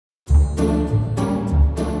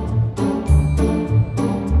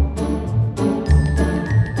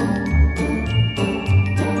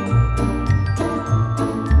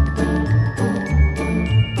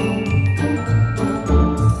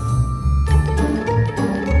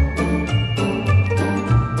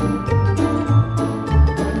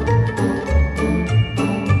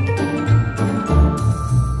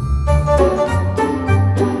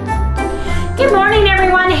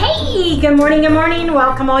morning, good morning.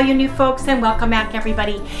 Welcome all you new folks and welcome back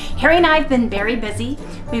everybody. Harry and I have been very busy.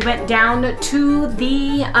 We went down to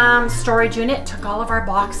the storage unit, took all of our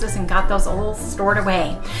boxes and got those all stored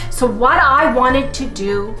away. So what I wanted to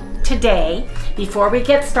do today, before we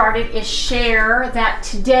get started, is share that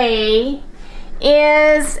today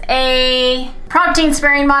is a protein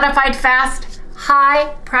sparing modified fast,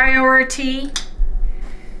 high priority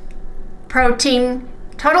protein.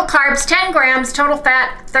 Total carbs, 10 grams, total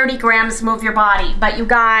fat, 30 grams, move your body. But you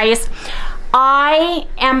guys, I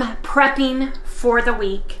am prepping for the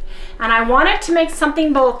week and I wanted to make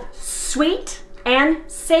something both sweet and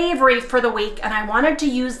savory for the week, and I wanted to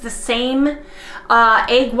use the same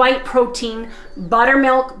egg white protein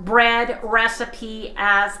buttermilk bread recipe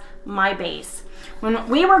as my base. When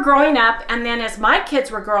we were growing up, and then as my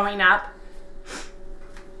kids were growing up,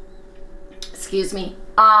 excuse me,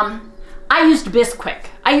 I used Bisquick.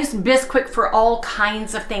 I used Bisquick for all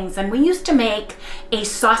kinds of things. And we used to make a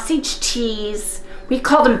sausage cheese. We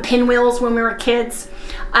called them pinwheels when we were kids.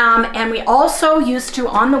 And we also used to,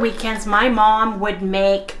 on the weekends, my mom would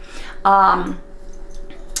make caramel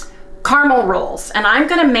rolls. And I'm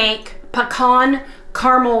gonna make pecan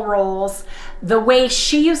caramel rolls the way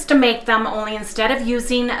she used to make them, only instead of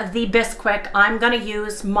using the Bisquick, I'm gonna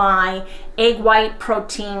use my egg white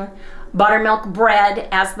protein buttermilk bread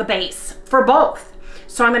as the base for both.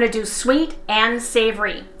 So I'm going to do sweet and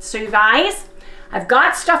savory. So you guys, I've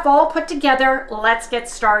got stuff all put together. Let's get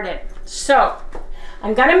started. So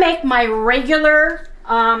I'm going to make my regular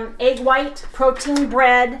egg white protein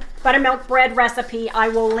bread, buttermilk bread recipe. I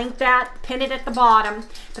will link that, pin it at the bottom.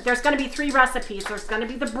 But there's going to be 3 recipes. There's going to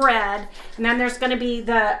be the bread, and then there's going to be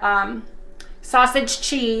the sausage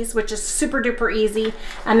cheese, which is super duper easy.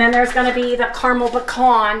 And then there's going to be the caramel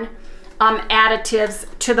pecan additives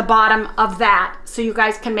to the bottom of that, so you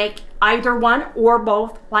guys can make either one or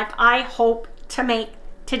both, like I hope to make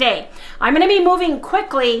today. I'm going to be moving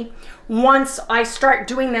quickly once I start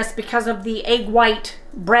doing this because of the egg white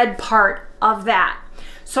bread part of that.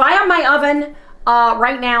 So I have my oven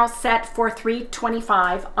right now set for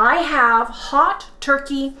 325. I have hot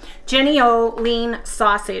turkey Jenny O lean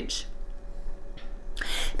sausage.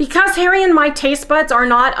 Because Harry and my taste buds are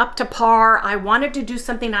not up to par, I wanted to do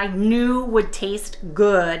something I knew would taste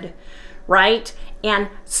good, right? And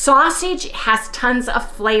sausage has tons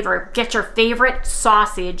of flavor. Get your favorite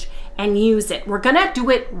sausage and use it. We're gonna do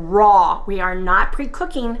it raw. We are not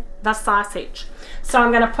pre-cooking the sausage. So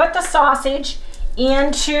I'm gonna put the sausage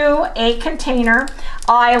into a container.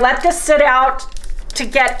 I let this sit out to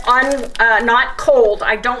get not cold.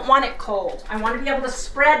 I don't want it cold. I want to be able to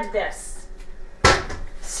spread this.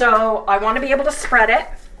 So I want to be able to spread it.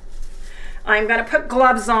 I'm going to put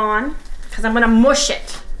gloves on because I'm going to mush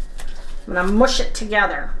it. I'm going to mush it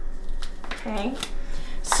together. Okay.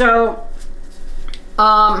 So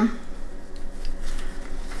I've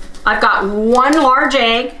got 1 large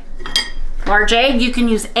egg. Large egg. You can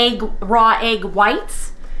use raw egg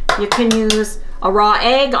whites. You can use a raw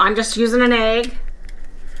egg. I'm just using an egg.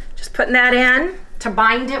 Just putting that in to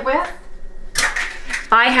bind it with.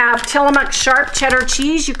 I have Tillamook sharp cheddar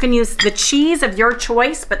cheese. You can use the cheese of your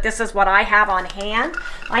choice, but this is what I have on hand.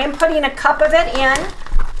 I am putting a cup of it in.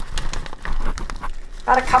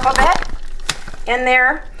 About a cup of it in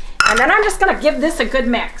there. And then I'm just gonna give this a good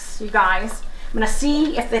mix, you guys. I'm gonna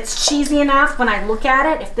see if it's cheesy enough when I look at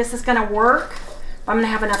it, if this is gonna work. If I'm gonna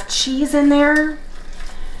have enough cheese in there.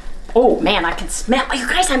 Oh man, I can smell, you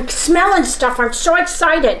guys, I'm smelling stuff. I'm so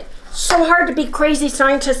excited. So hard to be crazy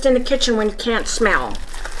scientist in the kitchen when you can't smell.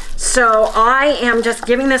 So I am just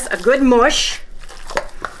giving this a good mush.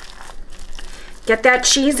 Get that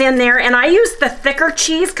cheese in there. And I use the thicker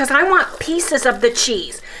cheese because I want pieces of the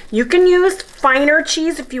cheese. You can use finer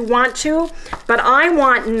cheese if you want to, but I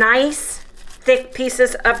want nice, thick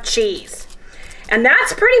pieces of cheese. And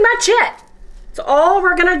that's pretty much it. That's all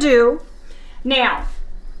we're gonna do. Now,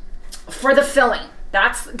 for the filling,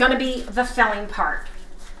 that's gonna be the filling part.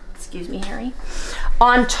 Excuse me, Harry.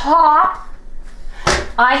 On top,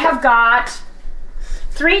 I have got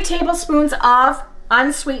 3 tablespoons of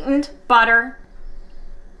unsweetened butter.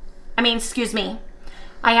 I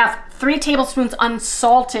have 3 tablespoons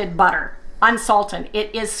unsalted butter. Unsalted,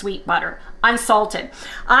 it is sweet butter. Unsalted.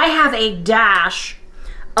 I have a dash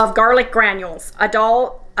of garlic granules, a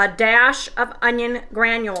dash of onion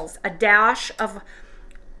granules, a dash of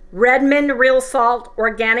Redmond real salt,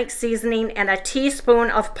 organic seasoning, and a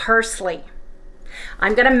teaspoon of parsley.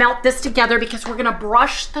 I'm gonna melt this together because we're gonna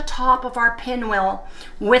brush the top of our pinwheel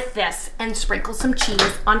with this and sprinkle some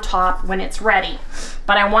cheese on top when it's ready.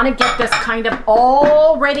 But I wanna get this kind of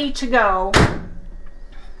all ready to go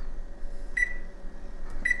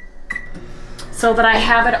so that I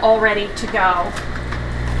have it all ready to go.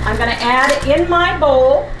 I'm gonna add it in my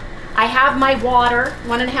bowl. I have my water,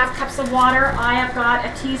 1.5 cups of water. I have got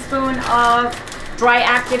a teaspoon of dry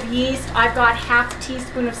active yeast. I've got half a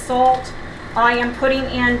teaspoon of salt. I am putting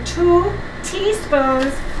in 2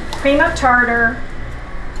 teaspoons cream of tartar.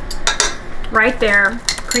 Right there,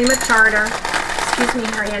 cream of tartar. Excuse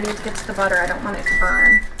me, Harry, I need to get to the butter. I don't want it to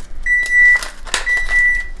burn.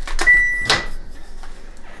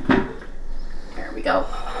 There we go.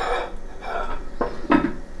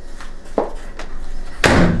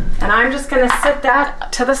 And I'm just gonna sit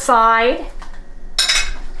that to the side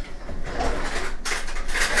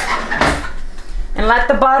and let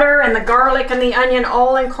the butter and the garlic and the onion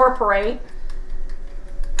all incorporate.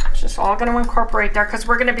 It's just all gonna incorporate there because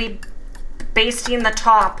we're gonna be basting the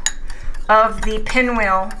top of the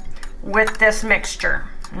pinwheel with this mixture.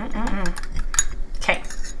 Okay.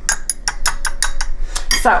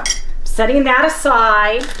 So, setting that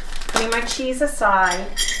aside, putting my cheese aside,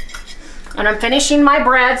 and I'm finishing my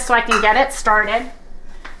bread so I can get it started.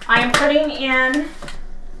 I am putting in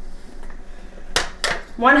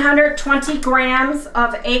 120 grams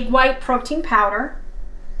of egg white protein powder.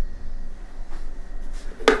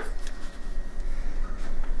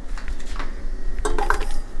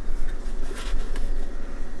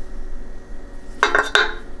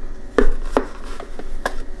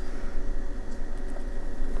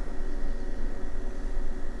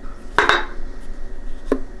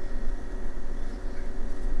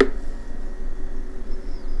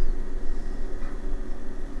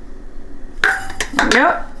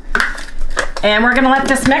 Nope. And we're gonna let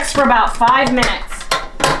this mix for about 5 minutes.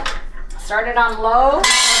 Start it on low,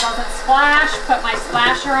 so it doesn't splash. Put my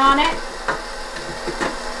splasher on it.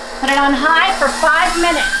 Put it on high for 5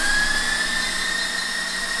 minutes.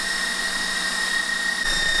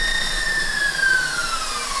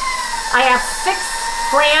 I have 6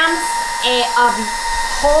 grams of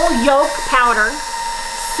whole yolk powder,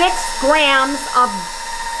 6 grams of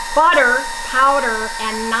butter powder,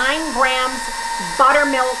 and 9 grams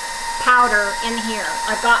buttermilk powder in here.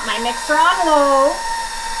 I've got my mixer on low.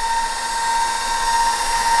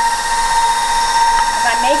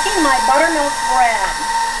 I'm making my buttermilk bread.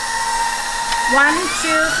 1,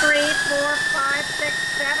 2, 3, 4, 5, 6,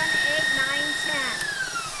 7, 8, 9,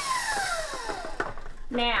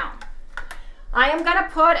 10. Now, I am going to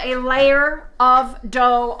put a layer of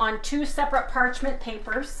dough on 2 separate parchment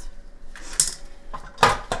papers.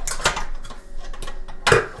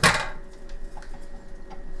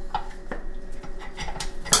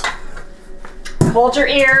 Hold your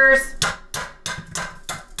ears.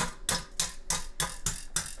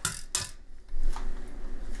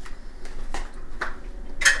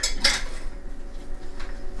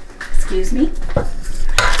 Excuse me.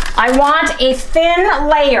 I want a thin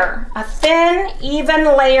layer, a thin,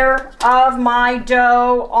 even layer of my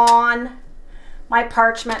dough on my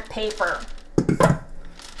parchment paper.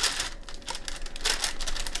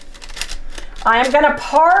 I am going to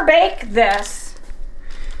par bake this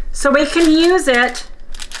so we can use it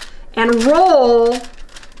and roll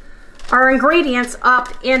our ingredients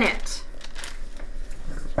up in it.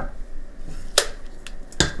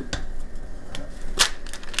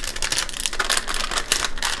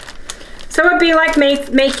 So it would be like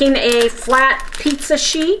making a flat pizza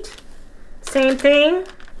sheet. Same thing.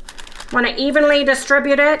 Want to evenly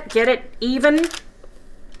distribute it, get it even.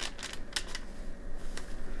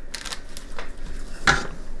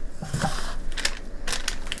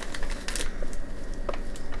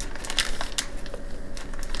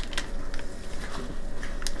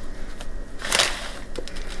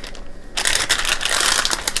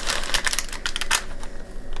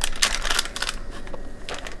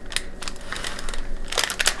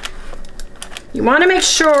 You want to make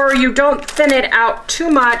sure you don't thin it out too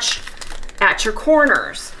much at your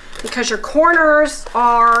corners, because your corners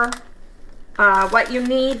are what you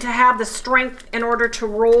need to have the strength in order to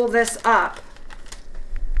roll this up.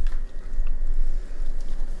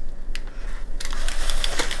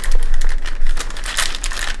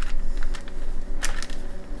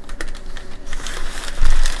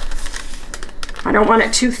 I don't want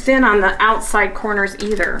it too thin on the outside corners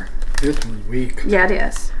either. This one's weak. Yeah, it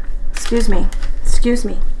is. Excuse me. Excuse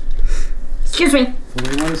me. Excuse me. What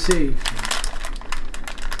do you want to see?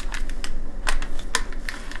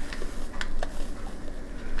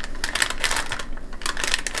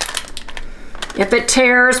 If it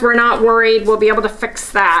tears, we're not worried. We'll be able to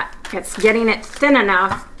fix that. It's getting it thin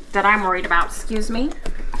enough that I'm worried about. Excuse me.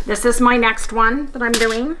 This is my next one that I'm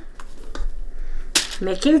doing.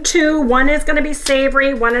 Making 2. One is going to be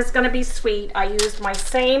savory. One is going to be sweet. I used my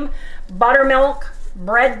same buttermilk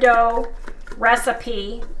bread dough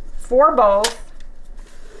recipe for both.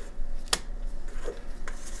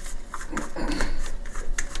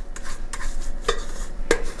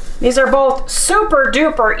 These are both super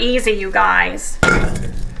duper easy, you guys.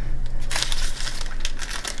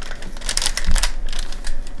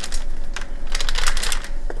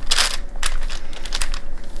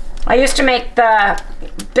 I used to make the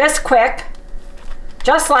Bisquick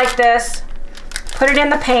just like this, put it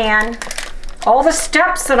in the pan. All the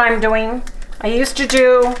steps that I'm doing, I used to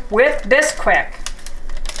do with Bisquick.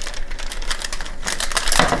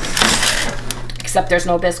 Except there's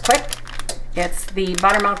no Bisquick. It's the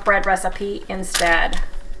buttermilk bread recipe instead.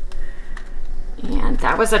 And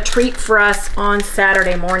that was a treat for us on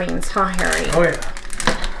Saturday mornings, huh, Harry? Oh, yeah.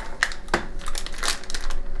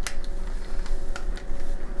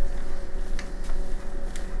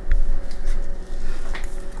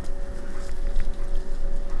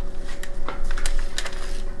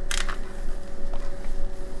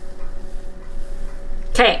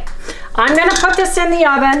 Okay, I'm gonna put this in the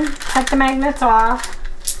oven, take the magnets off,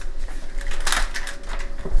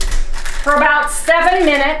 for about 7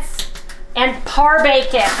 minutes and par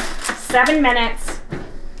bake it. 7 minutes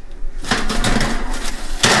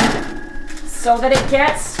so that it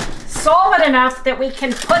gets solid enough that we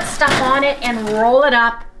can put stuff on it and roll it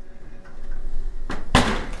up.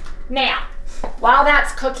 Now, while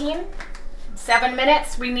that's cooking, 7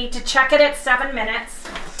 minutes, we need to check it at 7 minutes.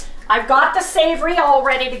 I've got the savory all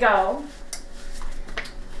ready to go.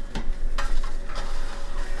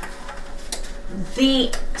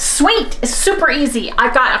 The sweet is super easy.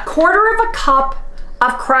 I've got 1/4 cup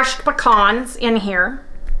of crushed pecans in here.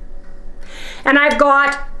 And I've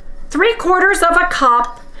got 3/4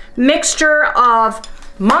 cup mixture of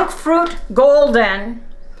monk fruit golden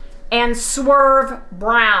and swerve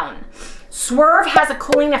brown. Swerve has a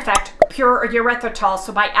cooling effect, pure erythritol.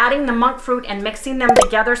 So by adding the monk fruit and mixing them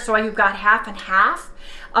together so you've got half and half,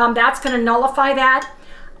 that's going to nullify that.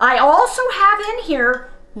 I also have in here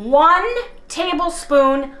 1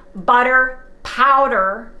 tablespoon butter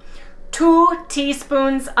powder, 2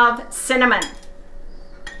 teaspoons of cinnamon.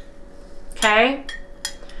 Okay,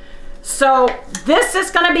 so this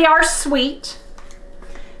is going to be our sweet.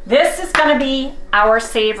 This is going to be our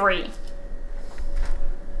savory.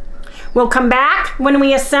 We'll come back when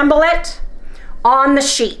we assemble it on the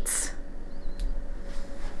sheets.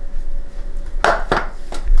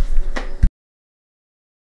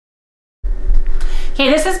 Okay,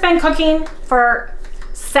 this has been cooking for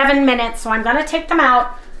 7 minutes, so I'm gonna take them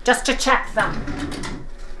out just to check them.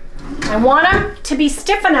 I want them to be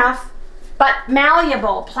stiff enough, but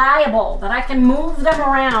malleable, pliable, that I can move them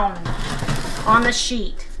around on the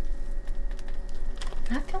sheet.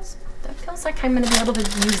 That feels like I'm gonna be able to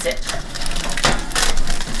use it.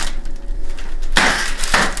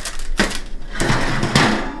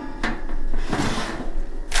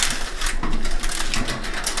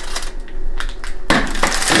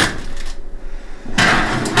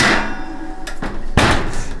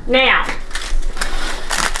 Now,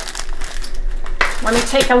 let me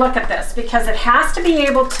take a look at this because it has to be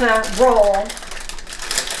able to roll.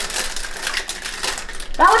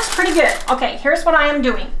 That looks pretty good. Okay, here's what I am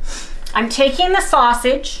doing. I'm taking the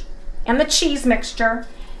sausage and the cheese mixture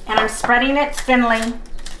and I'm spreading it thinly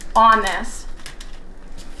on this,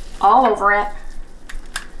 all over it.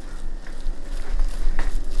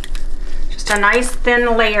 Just a nice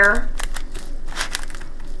thin layer.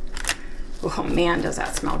 Oh man, does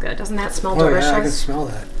that smell good? Doesn't that smell delicious? Yeah, I can smell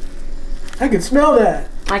that. I can smell that.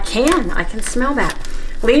 I can smell that.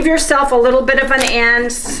 Leave yourself a little bit of an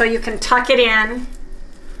end so you can tuck it in.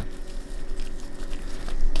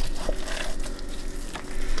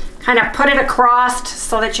 Kind of put it across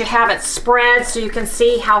so that you have it spread so you can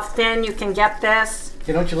see how thin you can get this.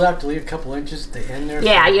 You don't you have to leave a couple inches at the end there?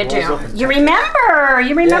 Yeah, so you do. You remember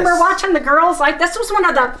Yes. watching the girls, like this was one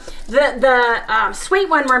of the sweet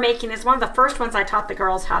one we're making is one of the first ones I taught the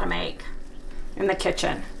girls how to make in the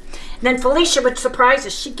kitchen. And then Felicia would surprise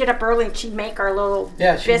us. She'd get up early and she'd make our little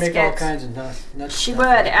biscuits. She'd make all kinds of nuts. She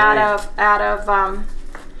would out of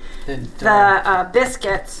the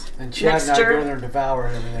biscuits. And Chad and I go there and devour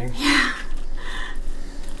and everything. Yeah.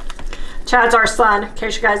 Chad's our son, in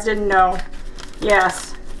case you guys didn't know.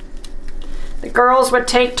 Yes. The girls would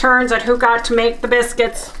take turns at who got to make the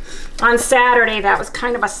biscuits on Saturday. That was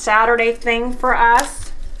kind of a Saturday thing for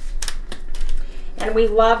us. And we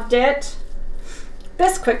loved it.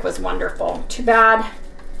 Bisquick was wonderful. Too bad,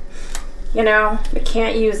 you know, we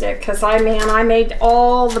can't use it because I made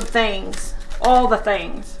all the things. All the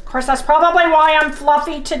things. Of course, that's probably why I'm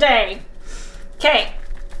fluffy today. Okay,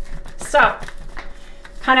 so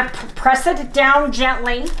kind of press it down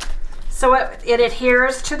gently so it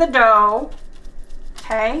adheres to the dough.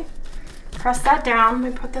 Okay, press that down.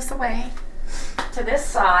 Let me put this away to this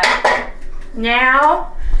side.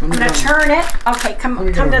 Now I'm gonna turn it. Okay, come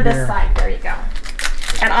to this side. There you go.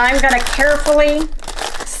 And I'm gonna carefully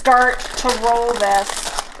start to roll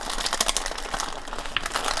this.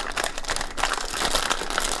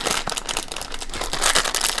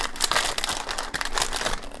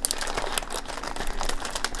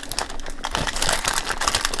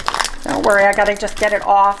 Don't worry, I gotta just get it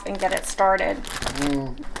off and get it started.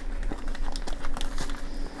 I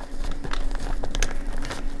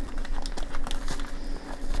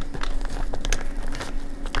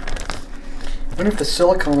wonder if the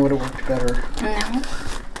silicone would have worked better. No.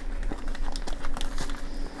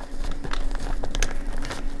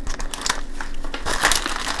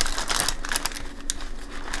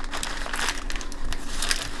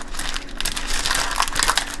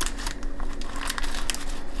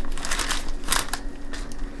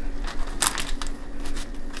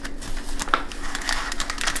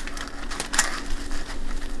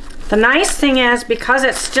 The nice thing is, because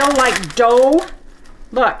it's still like dough,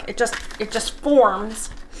 look, it just forms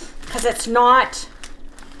because it's not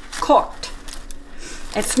cooked.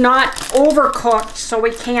 It's not overcooked, so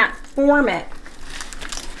we can't form it.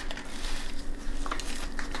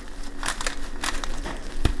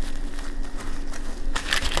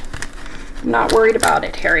 I'm not worried about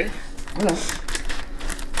it, Harry. No.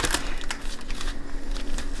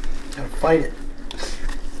 Gotta fight it.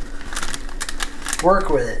 Work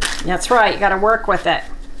with it. That's right, you gotta work with it.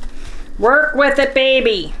 Work with it,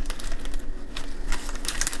 baby.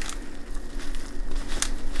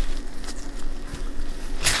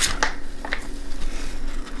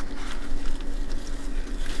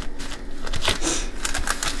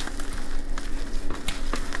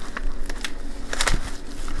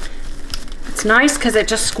 It's nice because it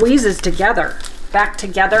just squeezes together, back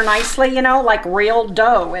together nicely, you know, like real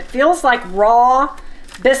dough. It feels like raw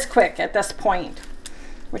Bisquick at this point,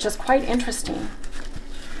 which is quite interesting.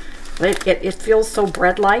 It feels so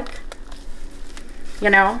bread-like, you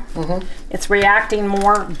know? It's reacting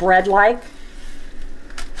more bread-like.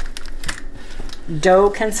 Dough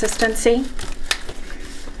consistency.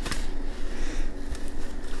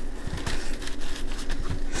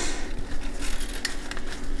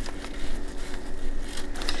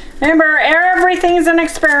 Remember, everything's an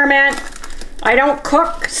experiment. I don't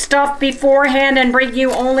cook stuff beforehand and bring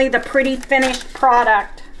you only the pretty finished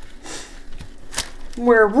product.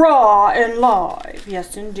 We're raw and live.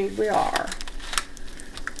 Yes, indeed we are.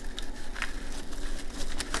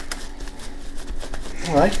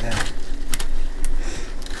 I like that.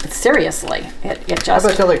 Seriously, it just... I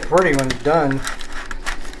bet they'll look pretty when it's done.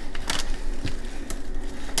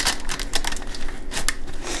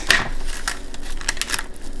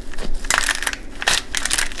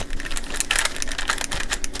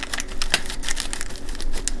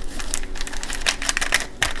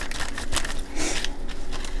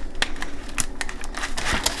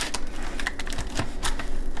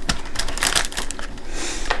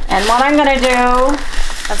 And what I'm going to do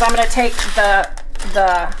is I'm going to take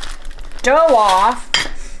the dough off,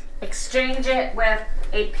 exchange it with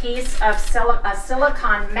a piece of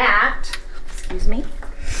silicone mat. Excuse me.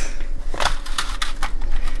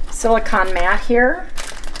 Silicone mat here.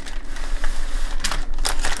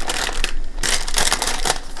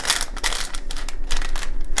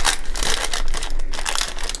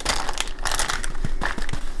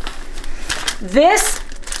 This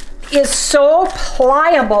is so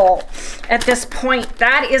pliable at this point.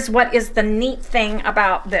 That is what is the neat thing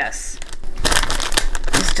about this.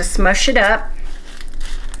 Just to smush it up.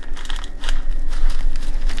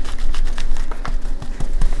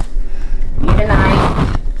 Need a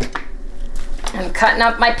knife. I'm cutting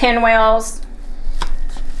up my pinwheels.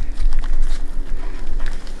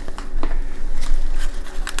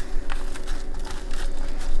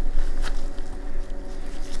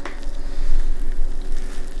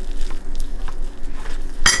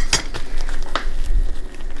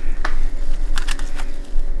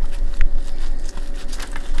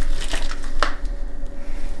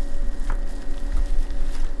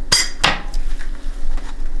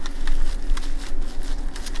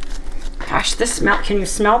 Gosh, this smell, can you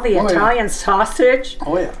smell the Italian sausage?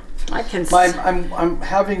 Oh yeah. I can I'm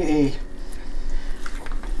having a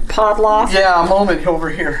Pavlov. Yeah, a moment over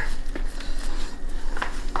here.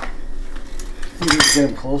 You need to get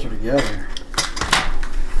them closer together.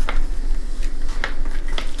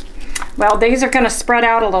 Well, these are going to spread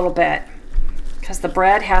out a little bit because the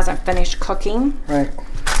bread hasn't finished cooking. Right.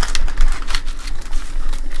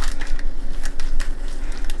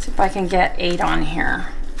 See if I can get 8 on here.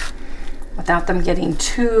 without them getting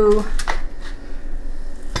too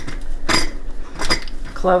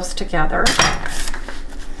close together.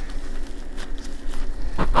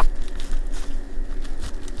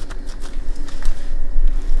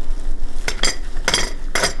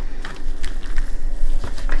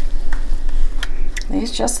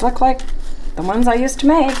 These just look like the ones I used to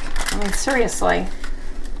make. I mean, seriously,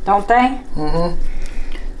 don't they?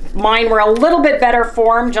 Mm-hmm. Mine were a little bit better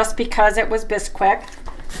form just because it was Bisquick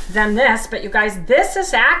than this, but you guys, this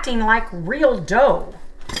is acting like real dough.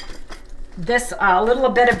 This little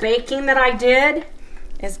bit of baking that I did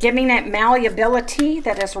is giving it malleability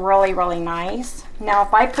that is really, really nice. Now,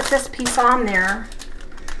 if I put this piece on there,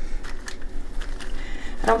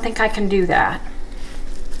 I don't think I can do that.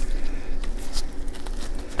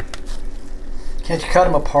 Can't you cut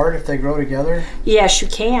them apart if they grow together? Yes, you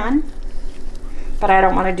can, but I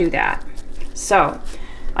don't want to do that. So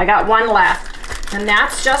I got one left, and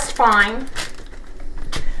that's just fine.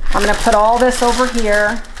 I'm going to put all this over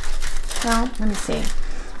here. Well, let me see.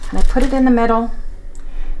 Can I put it in the middle?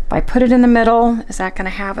 If I put it in the middle, is that going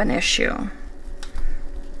to have an issue?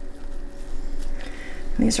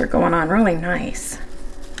 These are going on really nice.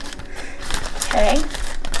 Okay.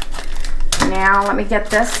 Now let me get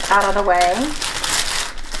this out of the way.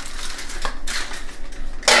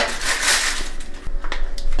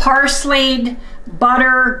 Parsleyed,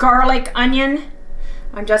 butter, garlic, onion.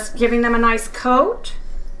 I'm just giving them a nice coat.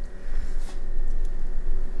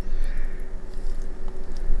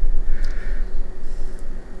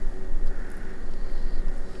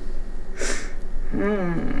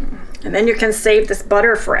 And then you can save this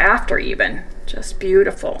butter for after even. Just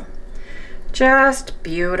beautiful. Just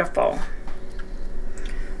beautiful.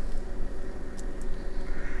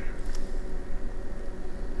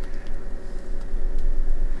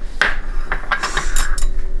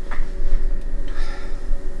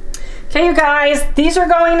 Okay, you guys, these are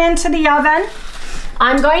going into the oven.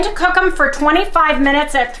 I'm going to cook them for 25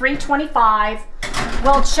 minutes at 325.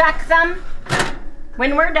 We'll check them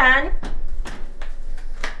when we're done.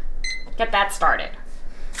 Get that started.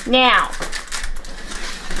 Now,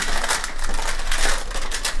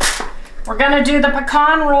 we're gonna do the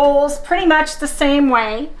pecan rolls pretty much the same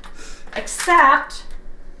way, except,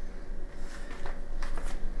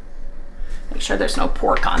 make sure there's no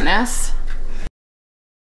pork on this.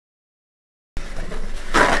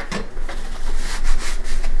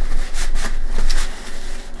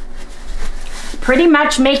 Pretty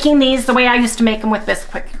much making these the way I used to make them with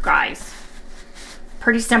Bisquick, you guys.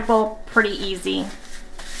 Pretty simple, pretty easy.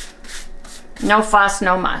 No fuss,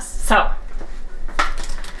 no muss. So,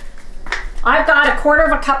 I've got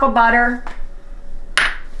 1/4 cup of butter.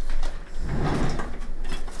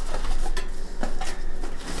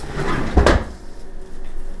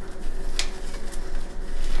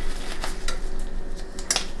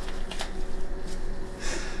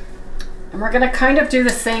 And we're gonna kind of do the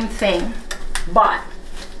same thing, but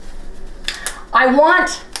I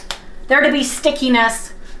want there to be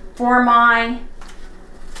stickiness for my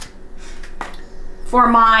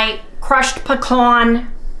crushed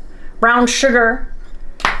pecan brown sugar.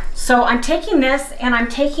 So I'm taking this and I'm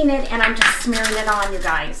taking it and I'm just smearing it on, you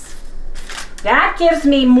guys. That gives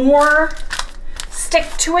me more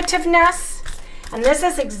stick-to-itiveness. And this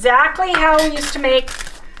is exactly how we used to make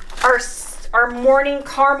our morning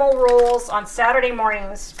caramel rolls on Saturday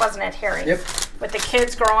mornings, wasn't it, Harry? Yep. With the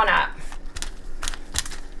kids growing up.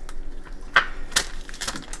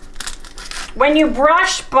 When you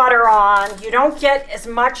brush butter on, you don't get as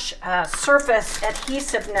much surface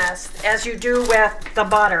adhesiveness as you do with the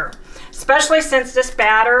butter, especially since this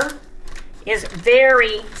batter is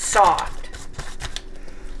very soft.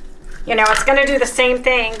 You know, it's gonna do the same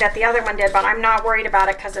thing that the other one did, but I'm not worried about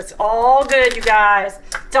it because it's all good, you guys.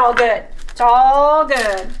 It's all good. It's all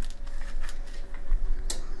good.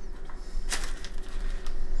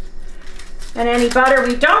 And any butter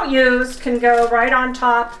we don't use can go right on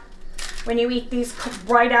top when you eat these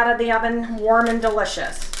right out of the oven, warm and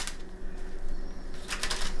delicious.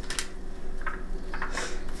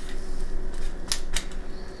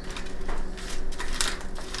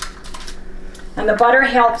 And the butter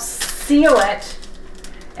helps seal it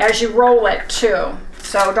as you roll it too.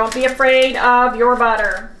 So don't be afraid of your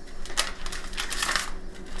butter.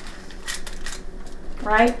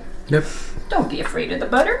 Right? Yep. Don't be afraid of the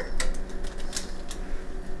butter.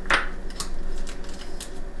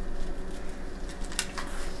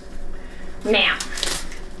 Now,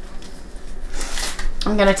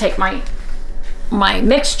 I'm gonna take my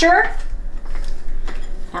mixture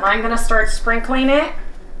and I'm gonna start sprinkling it.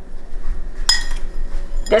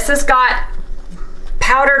 This has got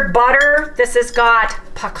powdered butter. This has got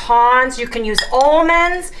pecans. You can use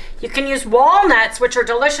almonds. You can use walnuts, which are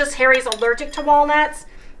delicious. Harry's allergic to walnuts.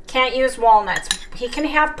 Can't use walnuts. He can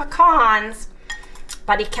have pecans,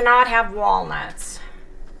 but he cannot have walnuts.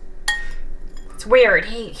 It's weird.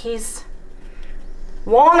 He's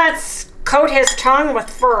walnuts coat his tongue with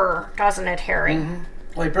fur, doesn't it, Harry? Mm-hmm.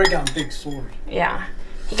 Well, he break out big sores. Yeah.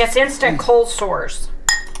 He gets instant cold sores.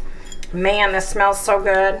 Man, this smells so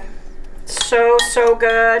good. So, so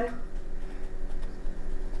good.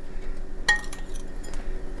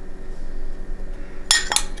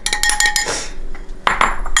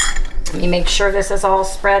 Let me make sure this is all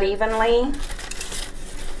spread evenly.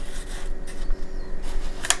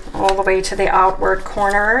 All the way to the outward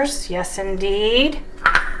corners. Yes, indeed.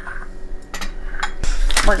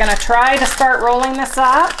 We're going to try to start rolling this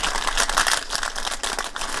up.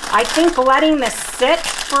 I think letting this sit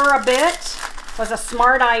for a bit was a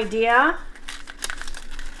smart idea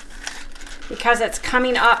because it's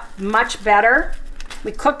coming up much better.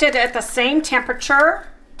 We cooked it at the same temperature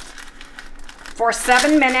for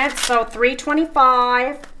 7 minutes, so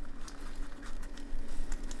 325.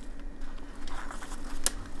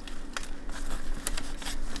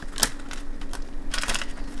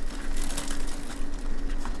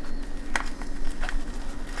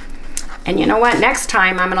 And you know what? Next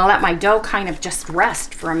time I'm going to let my dough kind of just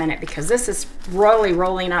rest for a minute because this is really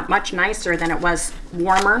rolling up much nicer than it was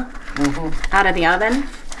warmer out of the oven.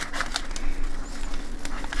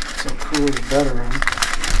 So cool is better,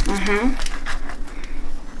 huh?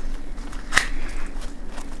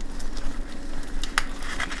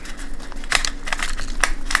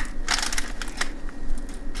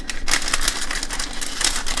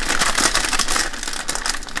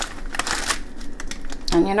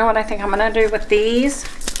 And you know what I think I'm going to do with these?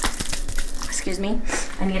 Excuse me.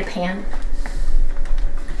 I need a pan.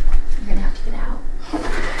 I'm going to have to get out.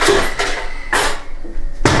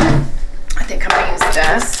 I think I'm going to use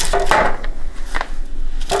this.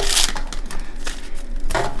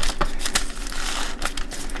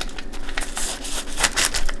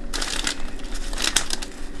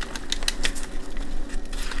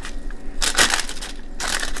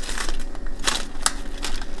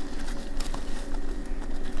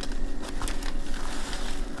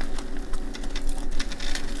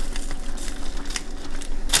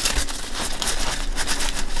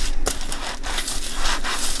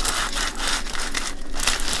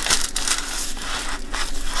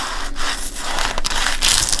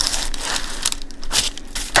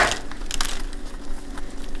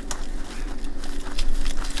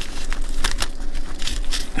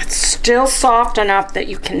 Still soft enough that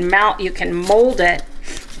you can mold it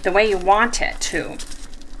the way you want it to.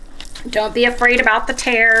 Don't be afraid about the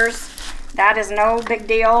tears. That is no big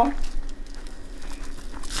deal.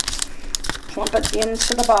 Plump it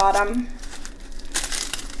into the bottom.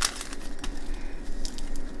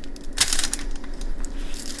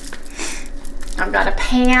 I've got a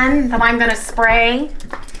pan that I'm going to spray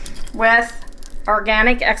with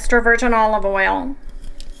organic extra virgin olive oil.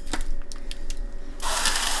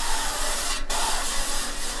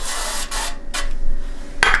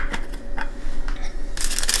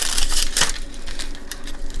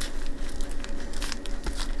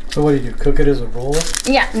 So what do you do? Cook it as a roll?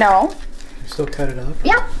 Yeah, no. You still cut it up?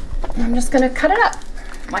 Yeah. I'm just going to cut it up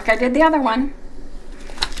like I did the other one.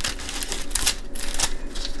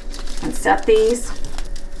 And set these.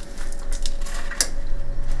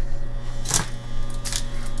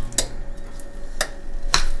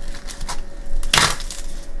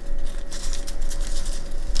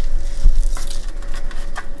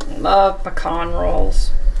 Love pecan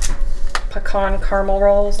rolls. Pecan caramel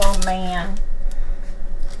rolls, oh man.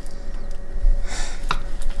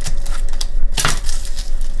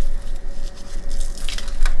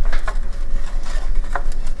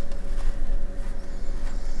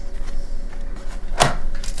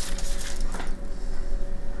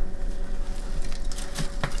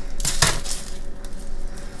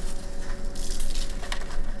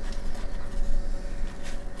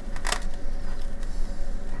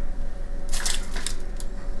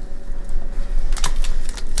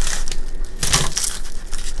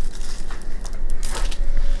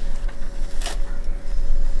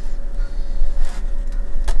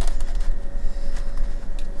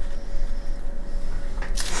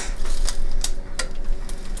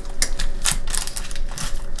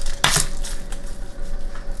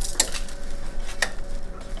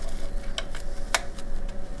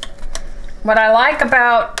 What I like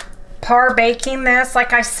about par baking this,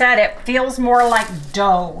 like I said, it feels more like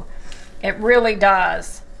dough. It really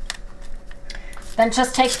does. Then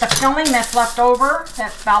just take the filling that's left over,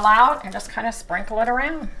 that fell out, and just kind of sprinkle it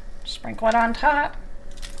around. Sprinkle it on top.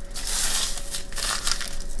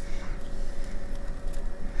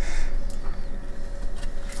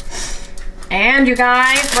 And you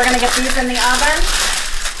guys, we're gonna get these in the oven.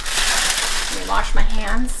 Let me wash my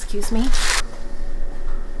hands, excuse me.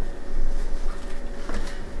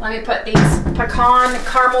 Let me put these pecan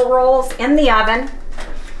caramel rolls in the oven.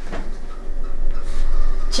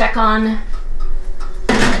 Check on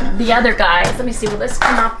the other guys. Let me see, will this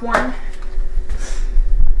come up one?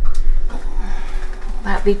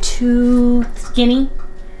 That'd be too skinny.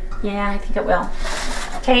 Yeah, I think it will.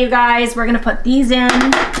 Okay, you guys, we're gonna put these in.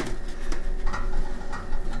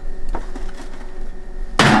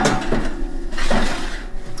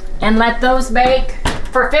 And let those bake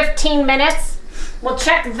for 15 minutes. We'll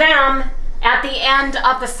check them at the end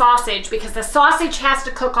of the sausage because the sausage has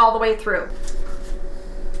to cook all the way through.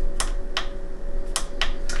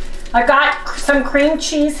 I've got some cream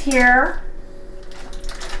cheese here.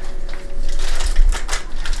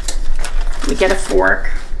 Let me get a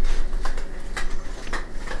fork.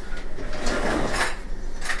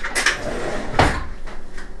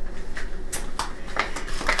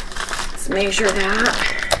 Let's measure that.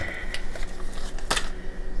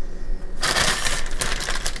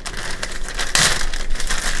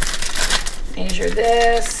 Measure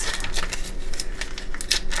this.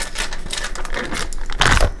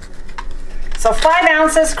 So 5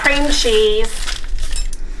 ounces cream cheese.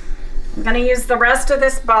 I'm going to use the rest of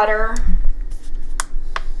this butter.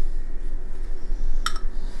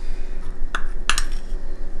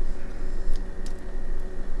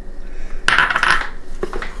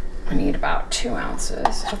 I need about 2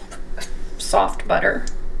 ounces of soft butter.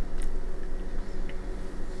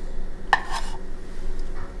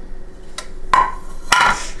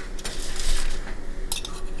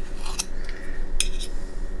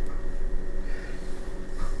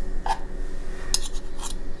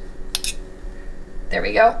 There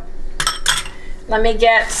we go. Let me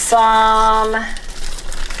get some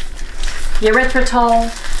erythritol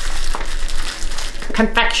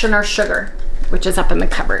confectioner sugar, which is up in the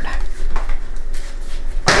cupboard.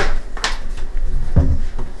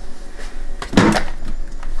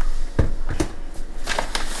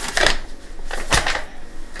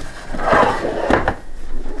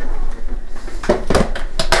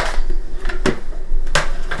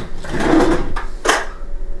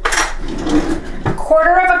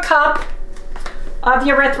 Cup of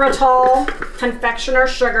erythritol confectioner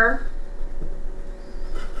sugar.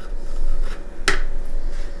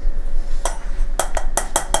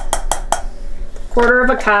 Quarter of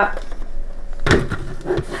a cup.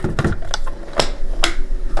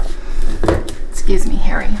 Excuse me,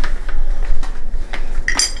 Harry.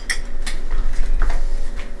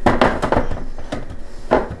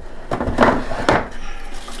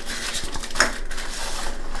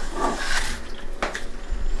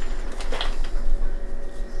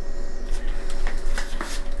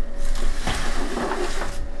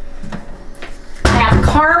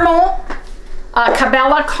 Caramel,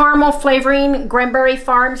 Cabela caramel flavoring. Granbury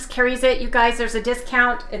Farms carries it. You guys, there's a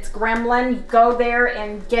discount. It's Gremlin. Go there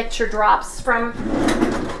and get your drops from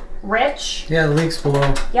Rich. Yeah, the link's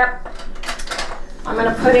below. Yep. I'm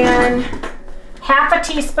going to put in half a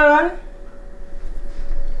teaspoon.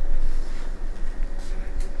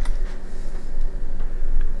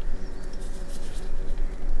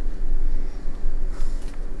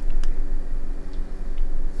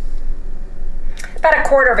 About a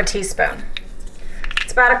quarter of a teaspoon.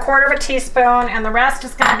 It's about a quarter of a teaspoon, and the rest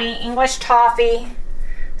is going to be English toffee,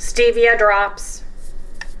 stevia drops.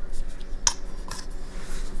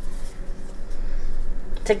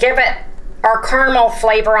 To give it our caramel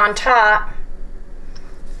flavor on top.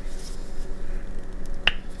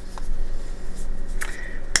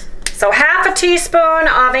 So half a teaspoon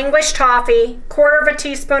of English toffee, quarter of a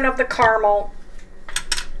teaspoon of the caramel.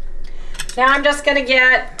 Now I'm just going to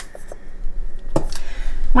get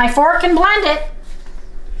my fork and blend it.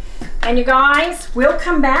 And you guys, we'll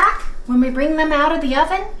come back when we bring them out of the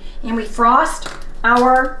oven and we frost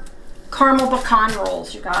our caramel pecan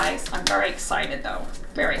rolls, you guys. I'm very excited though,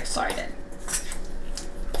 very excited.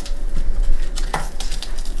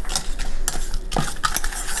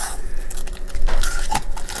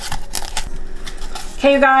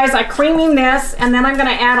 Okay, you guys, I'm creaming this, and then I'm gonna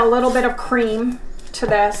add a little bit of cream to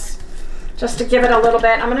this, just to give it a little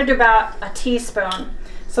bit. I'm gonna do about a teaspoon.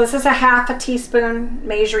 So this is a half a teaspoon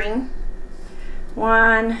measuring.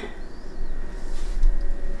 1,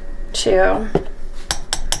 2.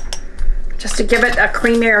 Just to give it a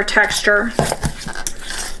creamier texture.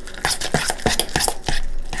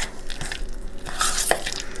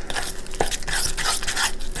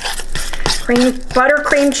 butter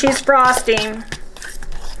cream cheese frosting.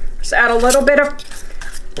 Just add a little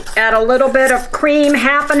bit of cream,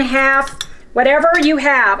 half and half, whatever you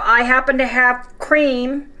have. I happen to have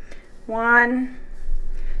cream. 1,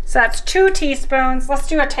 so that's 2 teaspoons. Let's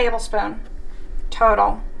do a tablespoon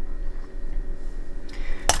total,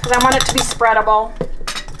 because I want it to be spreadable.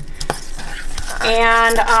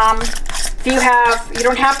 And if you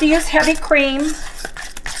don't have to use heavy cream.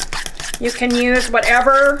 You can use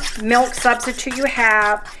whatever milk substitute you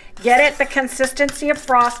have. Get it the consistency of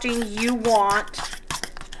frosting you want.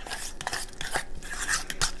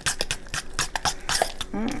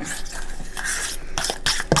 I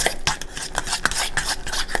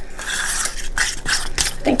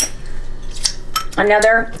think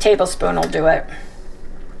another tablespoon will do it.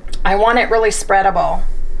 I want it really spreadable,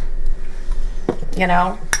 you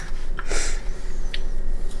know.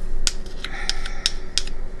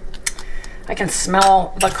 I can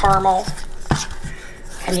smell the caramel.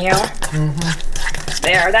 Can you? Mm-hmm.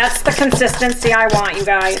 There, that's the consistency I want, you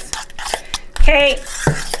guys. Okay,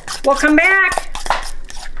 we'll come back.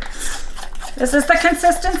 This is the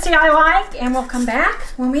consistency I like, and we'll come back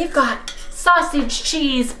when we've got sausage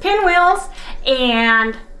cheese pinwheels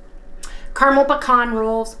and caramel pecan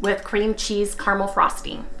rolls with cream cheese caramel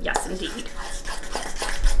frosting. Yes, indeed.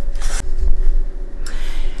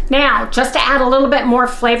 Now, just to add a little bit more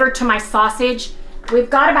flavor to my sausage, we've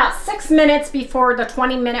got about 6 minutes before the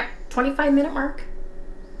 25 minute mark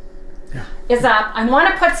is up. I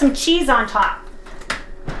want to put some cheese on top.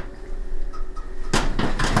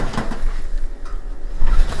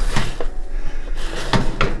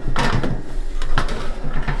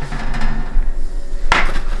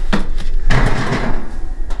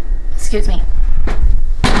 Excuse me.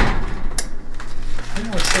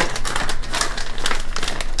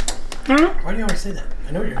 Why do you always say that?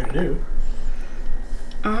 I know what you're going to do.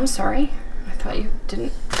 Oh, I'm sorry. I thought you didn't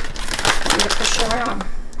need to push you around.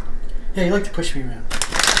 Yeah, you like to push me around.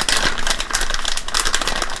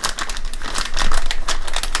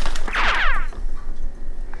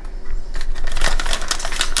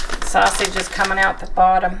 Sausage is coming out the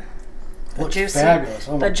bottom. The Looks fabulous.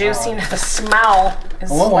 Oh my the juicy, God. the smell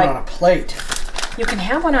is I want like, one on a plate. You can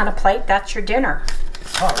have one on a plate. That's your dinner.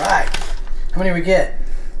 All right. How many we get?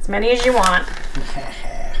 As many as you want.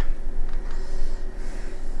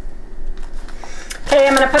 Okay,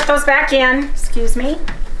 I'm going to put those back in. Excuse me.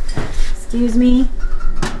 Excuse me.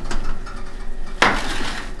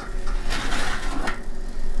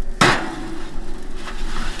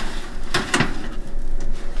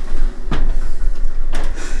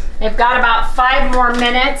 They've got about 5 more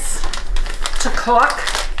minutes to cook.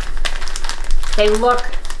 They look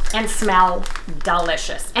and smell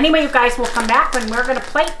delicious. Anyway, you guys, will come back when we're going to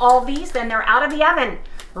plate all these, and they're out of the oven,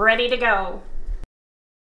 ready to go.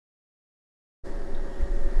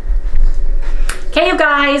 Okay, you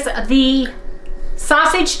guys, the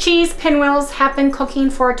sausage cheese pinwheels have been cooking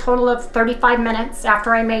for a total of 35 minutes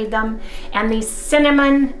after I made them, and the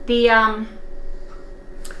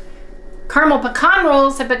caramel pecan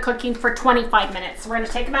rolls have been cooking for 25 minutes. We're going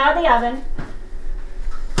to take them out of the oven.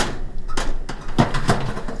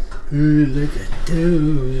 Ooh, look at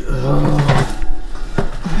those.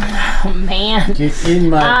 Oh man. Get in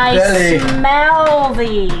my belly. I smell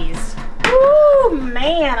these. Ooh,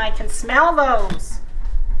 man, I can smell those.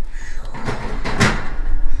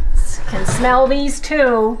 Can smell these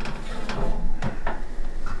too.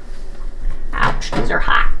 Ouch, these are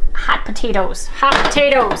hot. Hot potatoes. Hot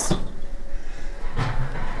potatoes.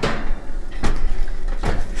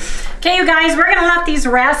 Okay, you guys, we're gonna let these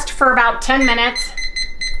rest for about 10 minutes.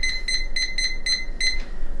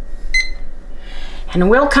 And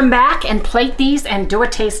we'll come back and plate these and do a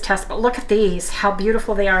taste test. But look at these, how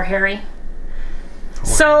beautiful they are, Harry.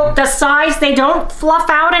 So the size, they don't fluff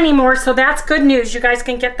out anymore, so that's good news. You guys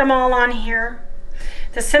can get them all on here.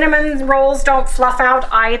 The cinnamon rolls don't fluff out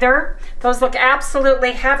either. Those look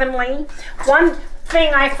absolutely heavenly. One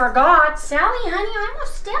thing I forgot, Sally, honey, I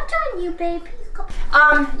almost stepped on you, babe.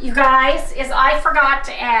 You guys, is I forgot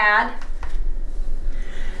to add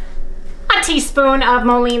a teaspoon of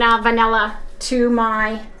Molina vanilla to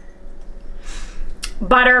my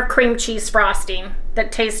butter cream cheese frosting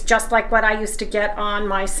that tastes just like what I used to get on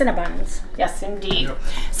my Cinnabons. Yes, indeed. Yep.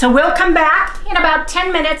 So we'll come back in about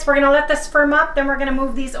 10 minutes. We're gonna let this firm up, then we're gonna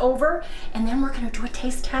move these over, and then we're gonna do a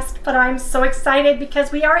taste test. But I'm so excited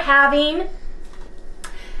because we are having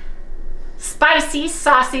spicy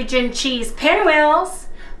sausage and cheese pinwheels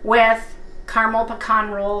with caramel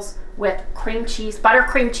pecan rolls with cream cheese, butter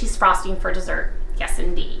cream cheese frosting for dessert. Yes,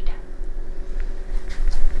 indeed.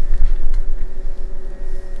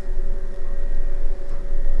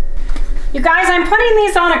 You guys, I'm putting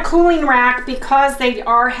these on a cooling rack because they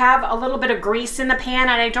have a little bit of grease in the pan,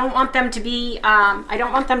 and I don't want them to be, I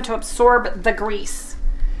don't want them to absorb the grease.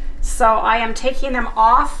 So I am taking them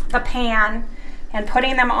off the pan and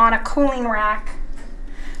putting them on a cooling rack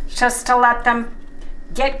just to let them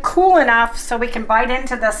get cool enough so we can bite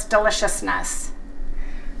into this deliciousness.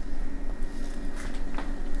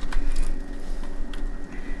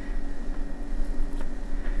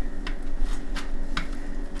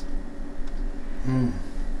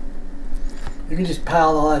 You can just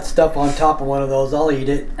pile all that stuff on top of one of those. I'll eat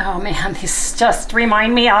it. Oh man, these just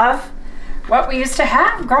remind me of what we used to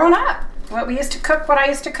have growing up. What we used to cook, what I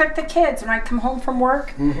used to cook the kids when I come home from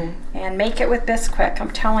work and make it with Bisquick.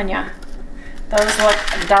 I'm telling you, those look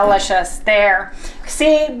delicious. There,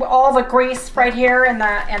 see all the grease right here and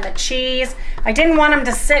the cheese. I didn't want them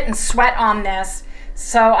to sit and sweat on this,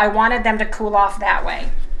 so I wanted them to cool off that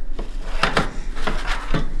way.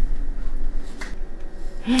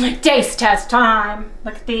 Taste test time.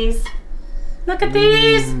 Look at these. Look at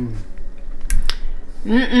these.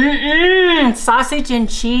 Sausage and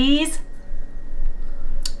cheese.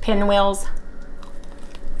 Pinwheels.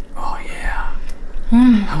 Oh yeah.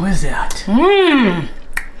 How is that?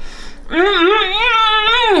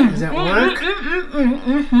 Does that work?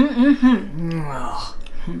 Oh.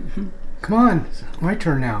 Come on, it's my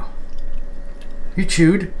turn now. You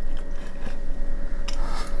chewed.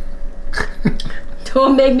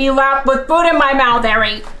 Don't make me laugh with food in my mouth,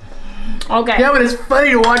 Harry. Okay. Yeah, but it's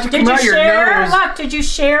funny to watch it come out your nose. Look, did you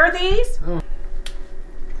share these? Oh.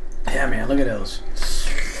 Yeah, man, look at those.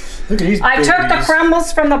 Look at these I babies. took the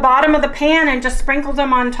crumbles from the bottom of the pan and just sprinkled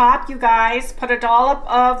them on top, you guys. Put a dollop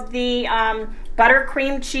of the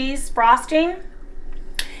buttercream cheese frosting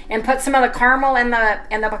and put some of the caramel and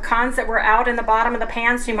the pecans that were out in the bottom of the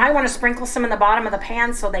pan. So you might want to sprinkle some in the bottom of the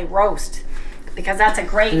pan so they roast, because that's a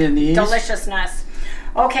great deliciousness.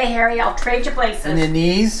 Okay, Harry, I'll trade you places. And then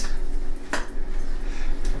these.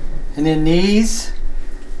 And then these.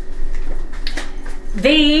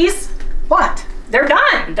 These, what? They're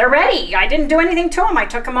done. They're ready. I didn't do anything to them. I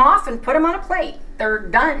took them off and put them on a plate. They're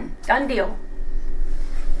done. Done deal.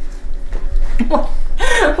 What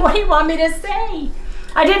do you want me to say?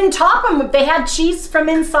 I didn't top them. They had cheese from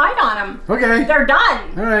inside on them. Okay. They're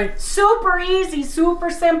done. All right. Super easy, super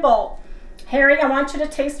simple. Harry, I want you to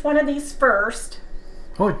taste one of these first.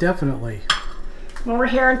 Oh, definitely. Over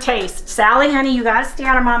here and taste. Sally, honey, you gotta stay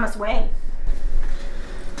out of Mama's way.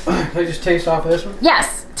 Can I just taste off of this one?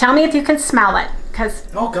 Yes. Tell me if you can smell it, because...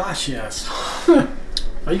 Oh gosh, yes.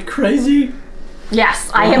 Are you crazy?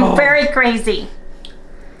 Yes, I am very crazy.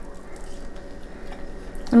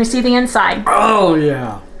 Let me see the inside. Oh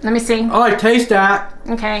yeah. Let me see. Oh, I taste that.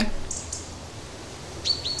 Okay.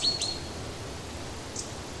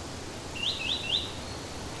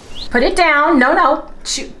 Put it down. No.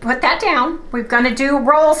 Put that down. We're going to do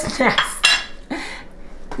rolls next.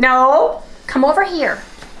 No. Come over here.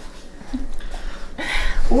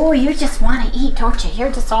 Oh, you just want to eat, don't you?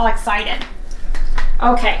 You're just all excited.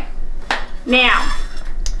 Okay. Now,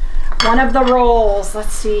 one of the rolls.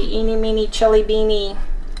 Let's see. Eeny, meeny, chili beanie.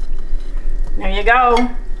 There you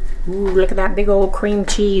go. Ooh, look at that big old cream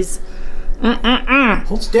cheese.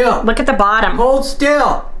 Hold still. Look at the bottom. Hold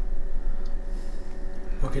still.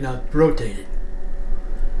 Okay, now rotate it.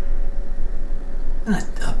 Not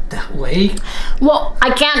up that way. Well,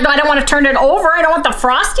 I can't. I don't want to turn it over. I don't want the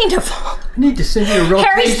frosting to fall. I need to send you a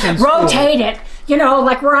rotation. Harry's rotate it. You know,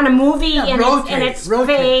 like we're on a movie, yeah, and it's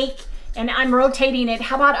fake, and I'm rotating it.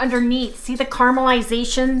 How about underneath? See the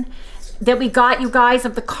caramelization that we got, you guys,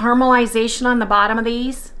 of the caramelization on the bottom of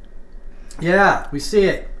these? Yeah, we see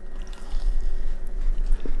it.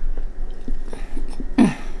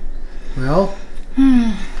 Well,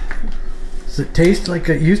 does it taste like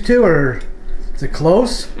it used to, or is it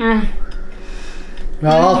close? Well,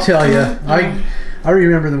 I'll tell you, I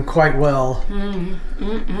remember them quite well.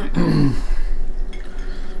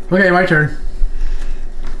 Okay, my turn.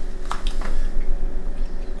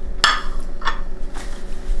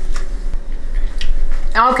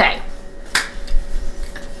 Okay.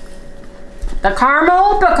 The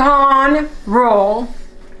caramel pecan roll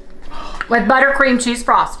with buttercream cheese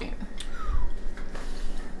frosting.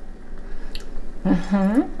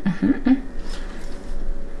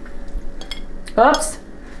 Oops.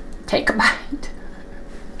 Take a bite.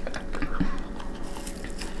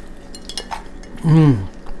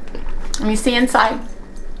 Let me see inside.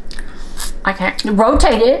 I can't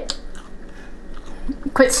rotate it.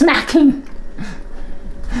 Quit smacking.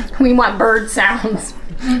 We want bird sounds.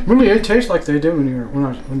 Really, it tastes like they do when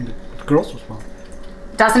the girls were small.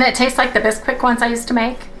 Doesn't it taste like the Bisquick ones I used to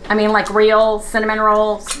make? I mean, like real cinnamon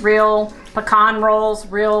rolls, real pecan rolls,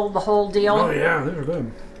 the whole deal. Oh yeah, they're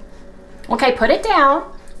good. Okay, put it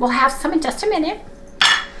down. We'll have some in just a minute.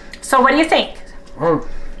 So what do you think? Oh,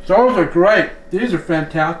 those are great. These are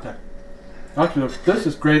fantastic. Actually, this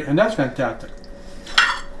is great, and that's fantastic.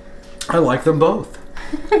 I like them both.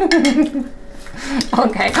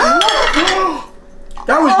 Okay.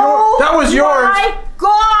 That was yours. My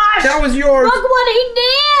gosh! That was yours. Look what he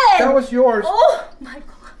did! That was yours. Oh my gosh!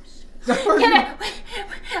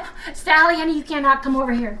 Sally, honey, you cannot come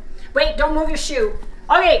over here. Wait, don't move your shoe.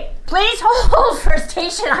 Okay, please hold for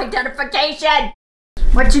station identification.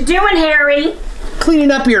 What you doing, Harry?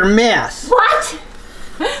 Cleaning up your mess. What?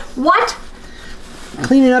 What?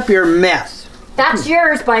 Cleaning up your mess. That's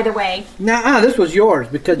yours, by the way. Nuh-uh, this was yours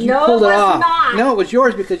because you pulled it off. Not. No, it was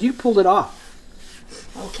yours because you pulled it off.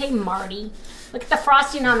 Okay, Marty. Look at the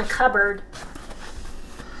frosting on the cupboard.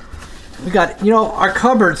 We got, our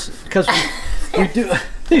cupboards, because we do,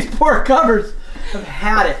 these poor cupboards have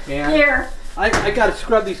had it, man. Here. I got to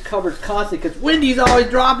scrub these cupboards constantly because Wendy's always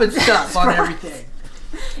dropping stuff on everything.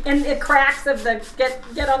 And the cracks of the,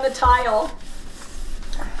 get on the tile.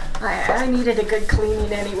 I needed a good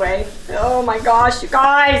cleaning anyway. Oh my gosh, you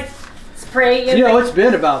guys. Spray in it's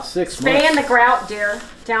been about 6 months. Spray in the grout, dear.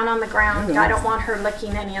 Down on the ground. I don't want her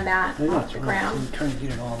licking any of that off the ground. I'm trying to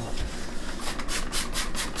get it all up.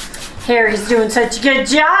 Harry's doing such a good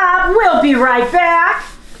job. We'll be right back.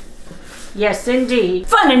 Yes, indeed.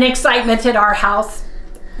 Fun and excitement at our house.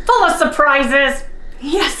 Full of surprises.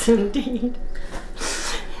 Yes, indeed.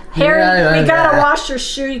 Harry, you gotta wash your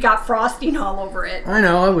shoe. You got frosting all over it. I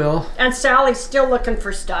know, I will. And Sally's still looking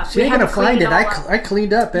for stuff. She ain't gonna find it. I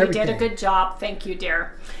cleaned up everything. You did a good job. Thank you,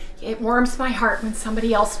 dear. It warms my heart when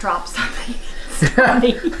somebody else drops something. It's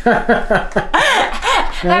funny.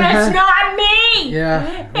 And it's not me. Yeah.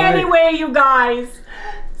 Right. Anyway, you guys,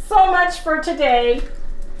 so much for today.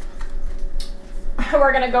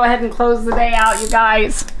 We're gonna go ahead and close the day out, you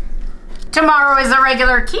guys. Tomorrow is a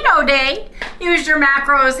regular keto day. Use your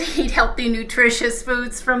macros, eat healthy, nutritious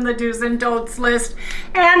foods from the do's and don'ts list,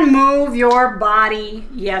 and move your body.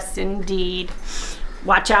 Yes, indeed.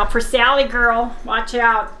 Watch out for Sally, girl. Watch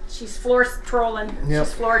out. She's floor trolling. Yep.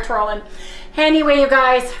 She's floor trolling. Anyway, you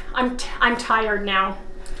guys, I'm tired now.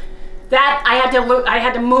 That I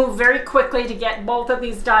had to move very quickly to get both of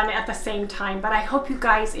these done at the same time. But I hope you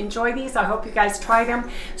guys enjoy these. I hope you guys try them.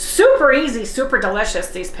 Super easy, super delicious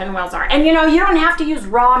these pinwheels are. And you don't have to use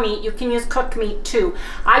raw meat. You can use cooked meat too.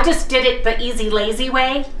 I just did it the easy lazy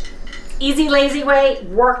way. Easy lazy way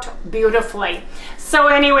worked beautifully. So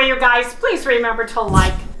anyway, you guys, please remember to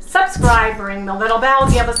like, subscribe, ring the little bell,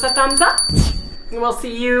 give us a thumbs up. And we'll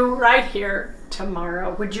see you right here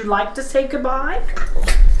tomorrow. Would you like to say goodbye?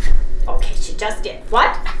 Okay, she just did.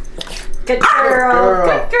 What? Good girl.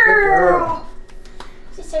 Good girl.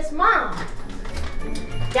 She says, Mom,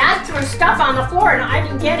 Dad threw stuff on the floor and I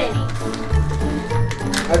didn't get any.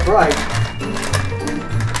 That's right.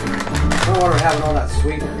 I don't want her having all that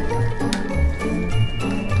sweetener.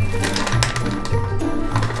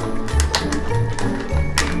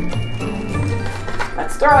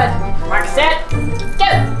 Let's throw it. Mark set.